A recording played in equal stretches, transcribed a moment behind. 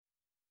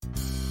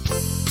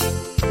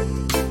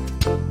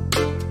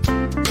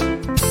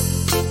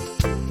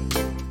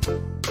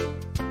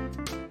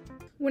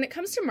When it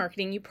comes to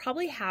marketing, you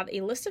probably have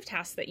a list of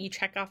tasks that you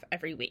check off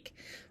every week.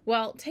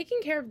 Well,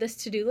 taking care of this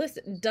to-do list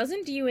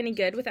doesn't do you any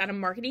good without a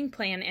marketing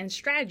plan and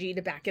strategy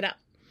to back it up.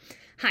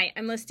 Hi,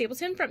 I'm Liz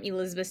Stapleton from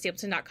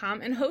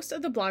elizabethstapleton.com and host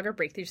of the Blogger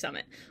Breakthrough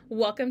Summit.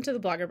 Welcome to the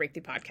Blogger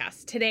Breakthrough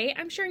Podcast. Today,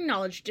 I'm sharing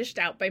knowledge dished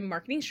out by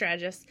marketing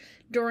strategist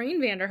Doreen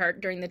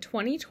Vanderhart during the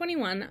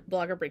 2021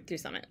 Blogger Breakthrough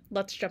Summit.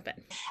 Let's jump in.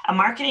 A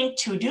marketing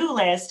to-do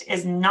list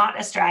is not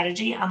a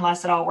strategy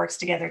unless it all works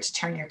together to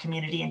turn your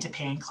community into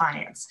paying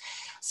clients.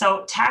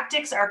 So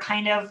tactics are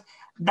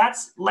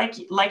that's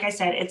like I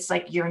said, it's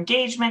like your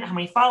engagement, how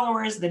many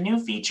followers, the new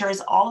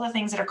features, all the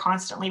things that are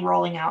constantly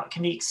rolling out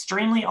can be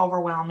extremely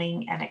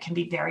overwhelming and it can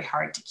be very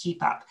hard to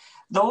keep up.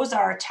 Those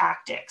are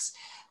tactics.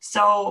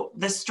 So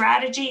the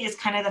strategy is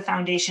kind of the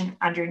foundation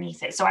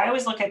underneath it. So I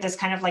always look at this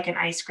kind of like an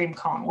ice cream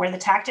cone where the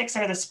tactics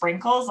are the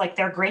sprinkles. Like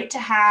they're great to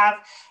have,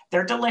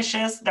 they're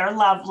delicious, they're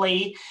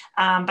lovely,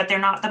 but they're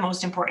not the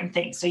most important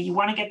thing. So you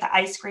want to get the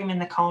ice cream in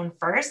the cone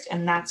first,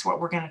 and that's what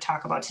we're going to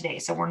talk about today.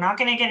 So we're not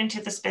going to get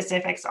into the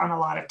specifics on a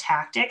lot of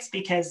tactics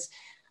because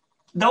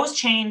those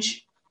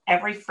change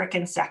every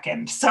freaking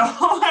second. So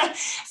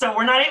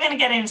we're not even going to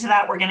get into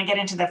that. We're going to get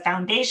into the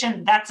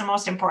foundation. That's the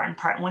most important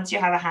part. Once you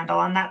have a handle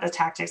on that, the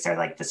tactics are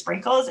like the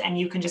sprinkles, and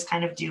you can just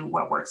kind of do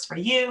what works for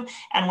you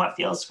and what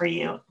feels for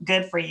you,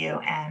 good for you.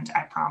 And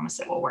I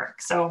promise it will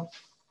work. So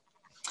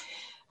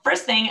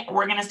first thing,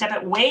 we're going to step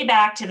it way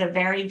back to the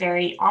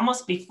very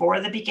almost before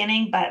the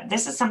beginning, but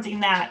this is something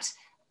that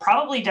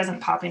probably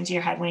doesn't pop into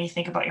your head when you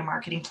think about your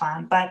marketing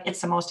plan, but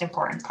it's the most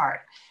important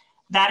part.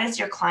 That is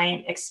your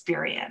client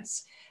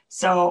experience.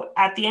 So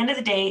at the end of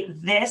the day,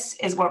 this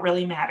is what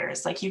really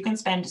matters. Like you can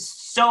spend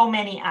so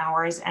many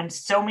hours and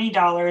so many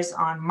dollars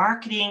on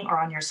marketing or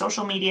on your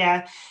social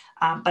media,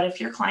 but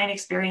if your client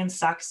experience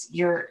sucks,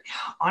 you're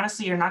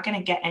not going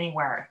to get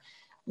anywhere.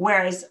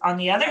 Whereas on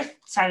the other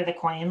side of the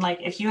coin, like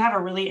if you have a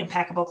really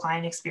impeccable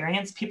client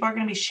experience, people are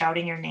going to be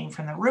shouting your name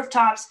from the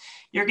rooftops.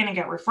 You're going to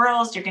get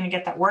referrals. You're going to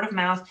get that word of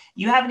mouth.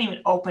 You haven't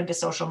even opened a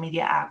social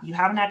media app. You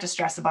haven't had to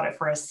stress about it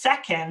for a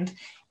second.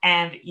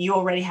 And you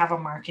already have a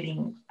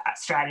marketing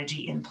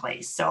strategy in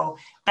place. So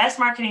best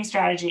marketing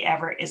strategy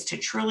ever is to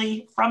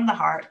truly, from the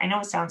heart, I know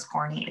it sounds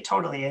corny. It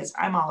totally is.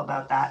 I'm all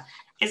about that,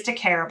 is to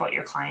care about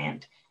your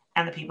client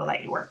and the people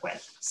that you work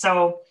with.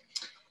 So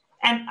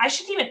and I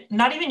should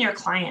not even your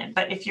client,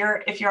 but if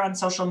you're on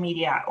social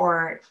media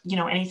or,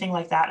 anything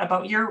like that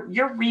about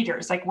your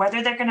readers, like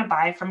whether they're going to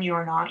buy from you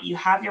or not, you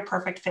have your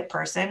perfect fit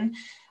person.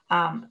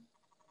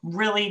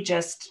 Really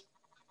just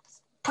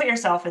put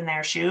yourself in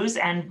their shoes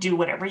and do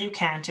whatever you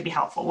can to be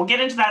helpful. We'll get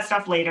into that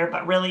stuff later,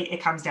 but really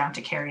it comes down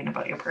to caring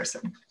about your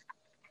person.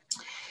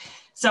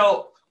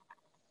 So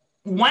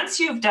once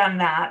you've done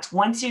that,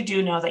 once you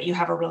do know that you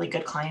have a really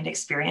good client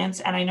experience,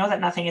 and I know that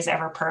nothing is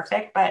ever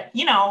perfect, but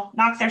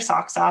knock their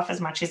socks off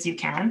as much as you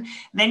can,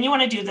 then you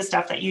want to do the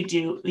stuff that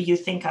you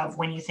think of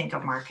when you think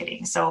of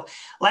marketing. So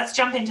let's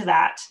jump into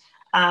that.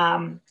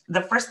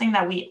 The first thing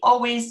that we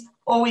always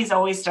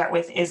start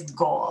with is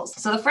goals.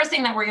 So the first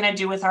thing that we're going to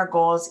do with our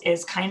goals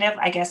is kind of,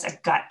 I guess, a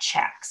gut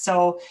check.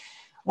 So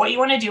what you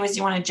want to do is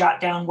you want to jot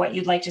down what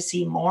you'd like to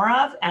see more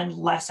of and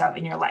less of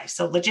in your life.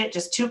 So legit,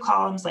 just 2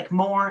 columns, like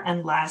more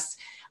and less.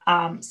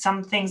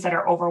 Some things that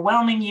are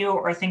overwhelming you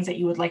or things that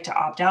you would like to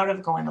opt out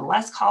of go in the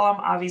less column,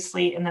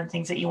 obviously, and then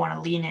things that you want to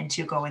lean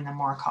into go in the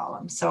more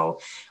column. So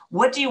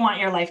what do you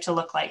want your life to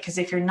look like? Because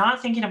if you're not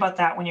thinking about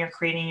that when you're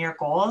creating your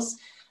goals,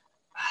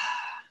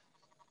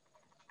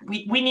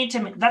 we need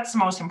to, that's the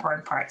most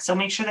important part. So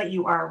make sure that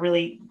you are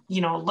really,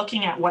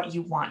 looking at what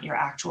you want your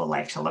actual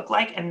life to look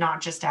like and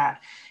not just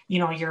at,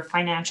 your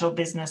financial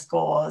business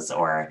goals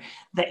or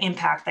the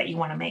impact that you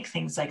want to make,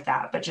 things like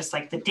that, but just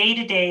like the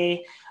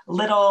day-to-day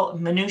little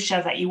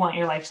minutia that you want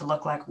your life to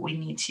look like. We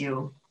need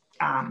to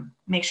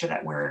make sure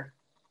that we're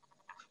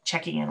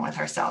checking in with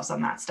ourselves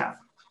on that stuff.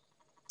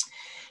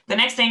 The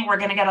next thing, we're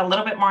going to get a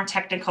little bit more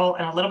technical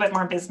and a little bit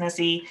more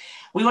businessy.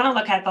 We want to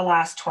look at the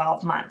last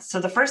 12 months.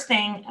 So the first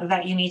thing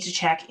that you need to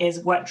check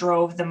is what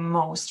drove the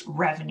most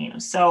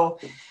revenue. So,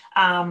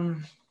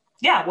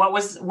 what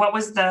was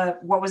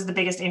the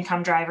biggest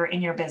income driver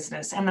in your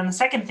business? And then the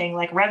second thing,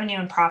 like revenue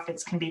and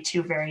profits can be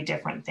 2 very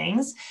different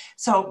things.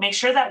 So make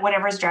sure that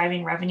whatever's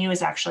driving revenue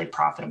is actually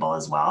profitable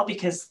as well,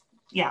 because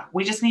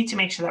we just need to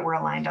make sure that we're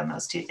aligned on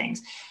those 2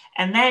 things.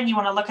 And then you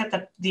want to look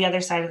at the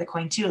other side of the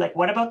coin too. Like,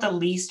 what about the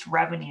least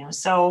revenue?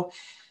 So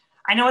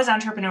I know as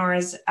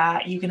entrepreneurs,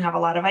 you can have a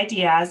lot of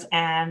ideas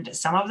and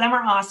some of them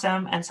are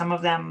awesome. And some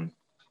of them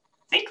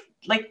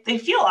they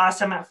feel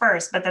awesome at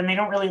first, but then they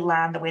don't really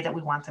land the way that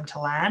we want them to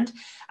land.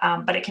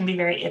 But it can be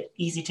very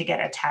easy to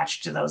get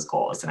attached to those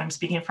goals. And I'm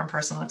speaking from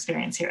personal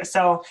experience here.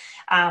 So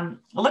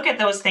look at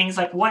those things,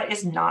 like what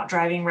is not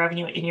driving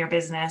revenue in your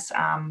business?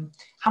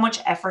 How much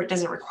effort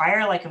does it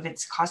require? Like if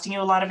it's costing you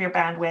a lot of your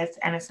bandwidth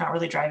and it's not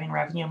really driving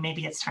revenue,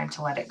 maybe it's time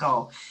to let it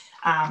go.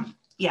 I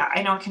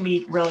know it can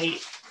be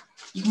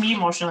you can be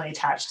emotionally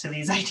attached to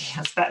these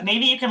ideas, but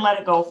maybe you can let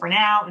it go for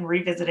now and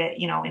revisit it,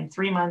 in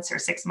 3 months or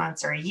 6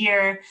 months or a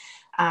year.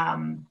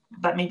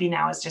 But maybe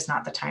now is just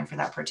not the time for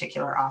that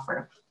particular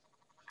offer.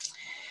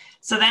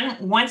 So then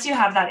once you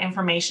have that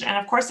information, and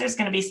of course there's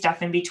going to be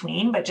stuff in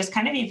between, but just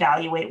kind of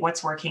evaluate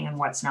what's working and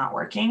what's not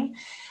working.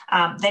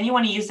 Then you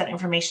want to use that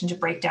information to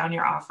break down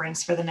your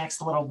offerings for the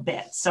next little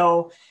bit.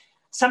 So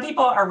some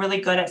people are really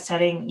good at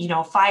setting,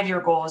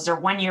 5-year goals or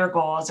 1-year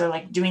goals or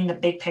like doing the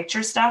big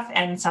picture stuff.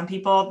 And some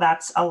people,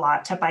 that's a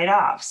lot to bite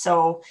off.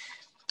 So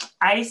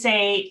I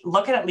say,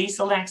 look at least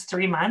the next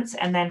 3 months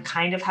and then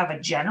kind of have a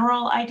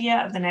general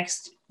idea of the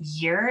next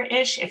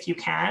year-ish if you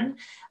can,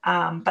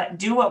 but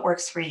do what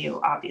works for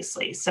you,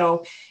 obviously.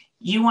 So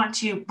you want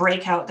to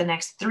break out the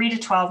next 3 to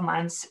 12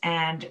 months,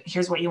 and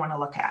here's what you want to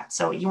look at.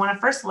 So you want to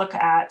first look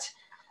at,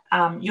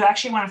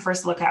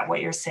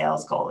 what your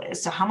sales goal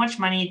is. So how much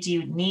money do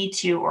you need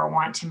to or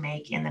want to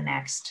make in the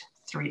next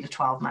 3 to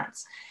 12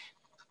 months?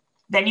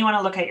 Then you want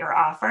to look at your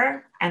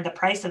offer and the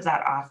price of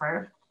that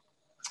offer.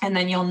 And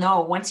then you'll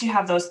know, once you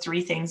have those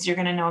 3 things, you're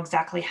going to know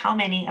exactly how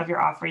many of your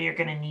offer you're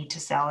going to need to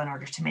sell in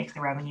order to make the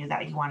revenue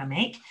that you want to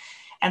make.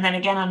 And then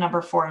again, on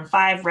number 4 and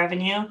 5,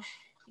 revenue,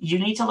 you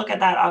need to look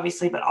at that,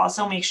 obviously, but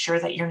also make sure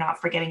that you're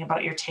not forgetting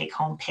about your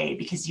take-home pay,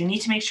 because you need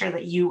to make sure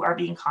that you are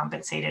being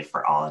compensated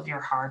for all of your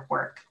hard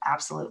work.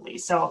 Absolutely.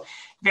 So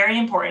very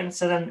important.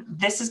 So then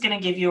this is going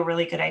to give you a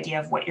really good idea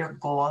of what your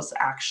goals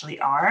actually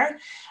are.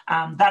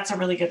 That's a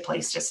really good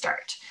place to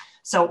start.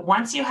 So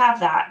once you have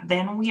that,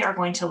 then we are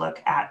going to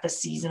look at the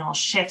seasonal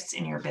shifts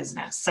in your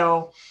business.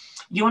 So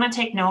you want to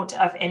take note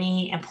of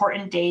any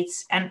important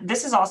dates. And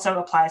this is also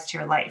applies to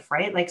your life,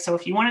 right? Like, so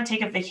if you want to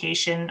take a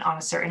vacation on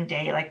a certain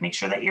day, like make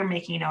sure that you're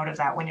making note of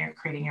that when you're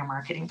creating your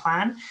marketing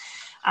plan.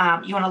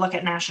 You want to look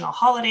at national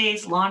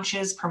holidays,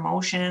 launches,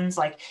 promotions.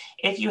 Like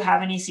if you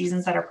have any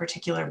seasons that are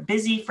particularly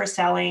busy for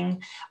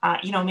selling,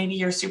 maybe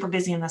you're super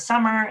busy in the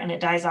summer and it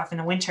dies off in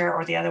the winter,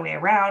 or the other way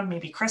around.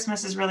 Maybe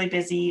Christmas is really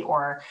busy,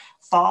 or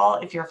fall,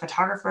 if you're a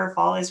photographer,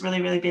 fall is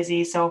really, really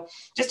busy. So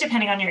just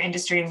depending on your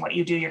industry and what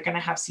you do, you're going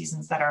to have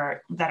seasons that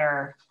are,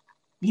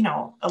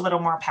 a little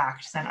more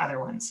packed than other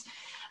ones.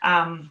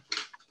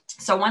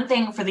 So one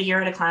thing for the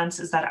year at a glance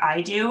is that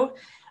I do,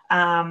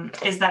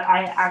 is that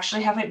I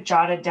actually have it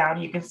jotted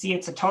down. You can see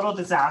it's a total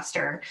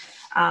disaster,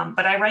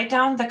 but I write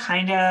down the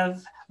kind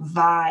of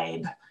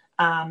vibe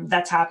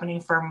that's happening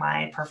for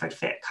my perfect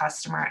fit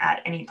customer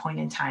at any point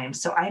in time.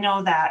 So I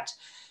know that,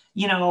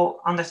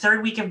 on the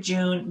 3rd week of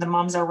June, the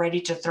moms are ready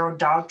to throw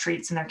dog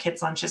treats in their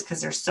kids' lunches because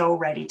they're so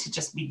ready to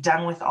just be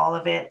done with all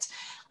of it.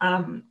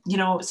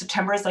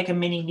 September is like a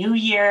mini new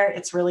year.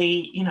 It's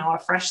really, a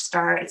fresh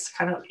start. It's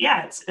kind of,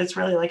 it's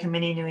really like a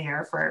mini new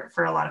year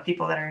for a lot of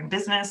people that are in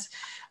business.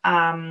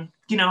 On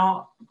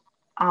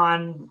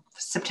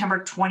September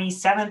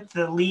 27th,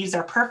 the leaves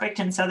are perfect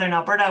in Southern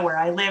Alberta where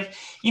I live,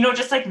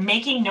 just like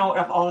making note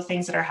of all the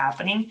things that are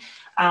happening.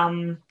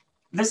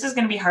 This is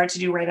going to be hard to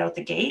do right out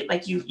the gate.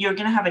 Like you're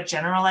going to have a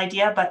general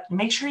idea, but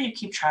make sure you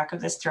keep track of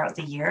this throughout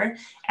the year.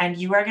 And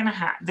you are going to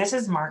have, this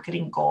is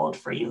marketing gold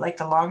for you. Like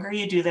the longer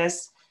you do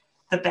this,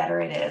 the better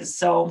it is.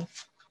 So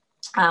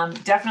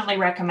definitely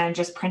recommend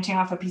just printing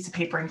off a piece of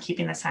paper and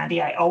keeping this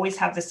handy. I always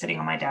have this sitting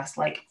on my desk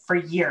like for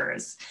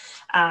years.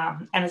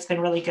 And it's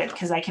been really good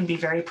because I can be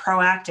very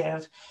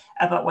proactive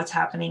about what's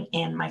happening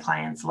in my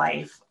client's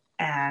life.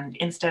 And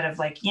instead of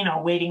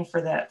waiting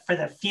for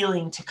the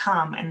feeling to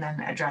come and then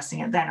addressing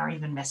it then, or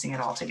even missing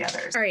it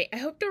altogether. All right. I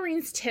hope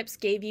Doreen's tips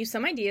gave you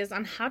some ideas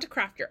on how to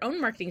craft your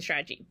own marketing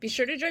strategy. Be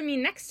sure to join me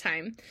next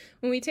time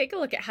when we take a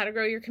look at how to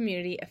grow your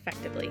community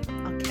effectively.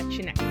 I'll catch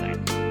you next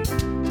time.